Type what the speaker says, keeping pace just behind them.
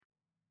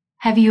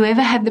Have you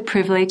ever had the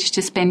privilege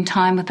to spend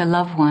time with a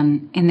loved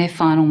one in their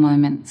final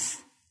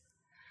moments?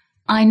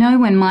 I know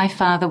when my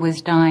father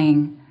was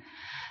dying,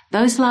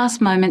 those last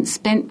moments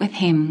spent with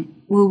him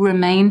will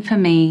remain for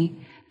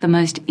me the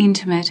most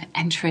intimate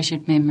and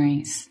treasured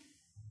memories.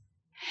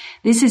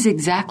 This is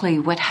exactly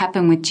what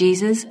happened with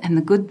Jesus and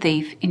the good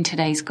thief in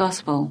today's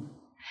gospel.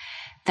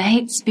 They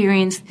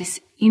experienced this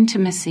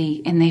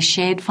intimacy in their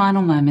shared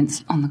final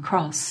moments on the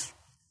cross.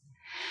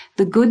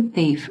 The good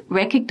thief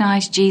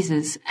recognized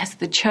Jesus as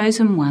the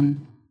chosen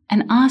one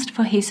and asked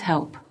for his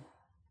help.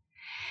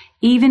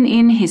 Even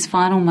in his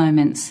final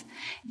moments,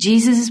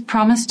 Jesus'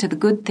 promise to the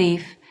good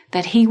thief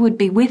that he would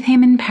be with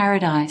him in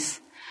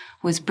paradise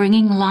was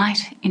bringing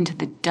light into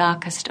the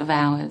darkest of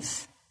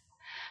hours.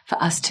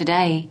 For us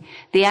today,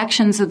 the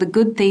actions of the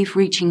good thief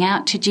reaching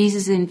out to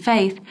Jesus in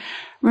faith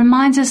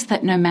reminds us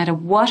that no matter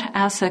what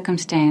our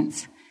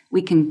circumstance,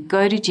 we can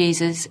go to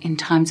Jesus in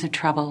times of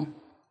trouble.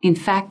 In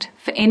fact,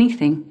 for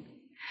anything.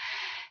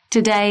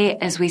 Today,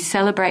 as we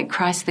celebrate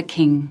Christ the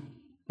King,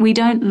 we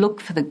don't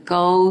look for the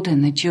gold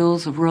and the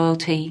jewels of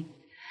royalty.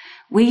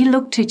 We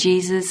look to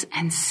Jesus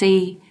and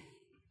see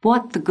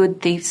what the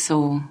good thief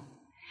saw.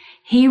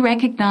 He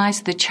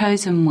recognized the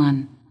chosen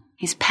one,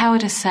 his power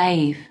to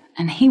save,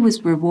 and he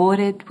was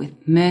rewarded with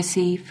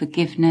mercy,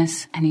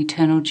 forgiveness, and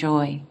eternal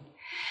joy.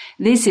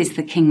 This is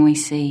the King we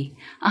see,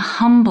 a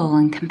humble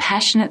and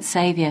compassionate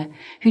Saviour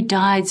who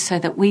died so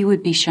that we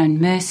would be shown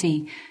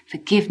mercy,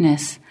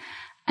 forgiveness,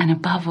 and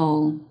above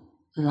all,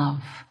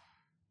 love.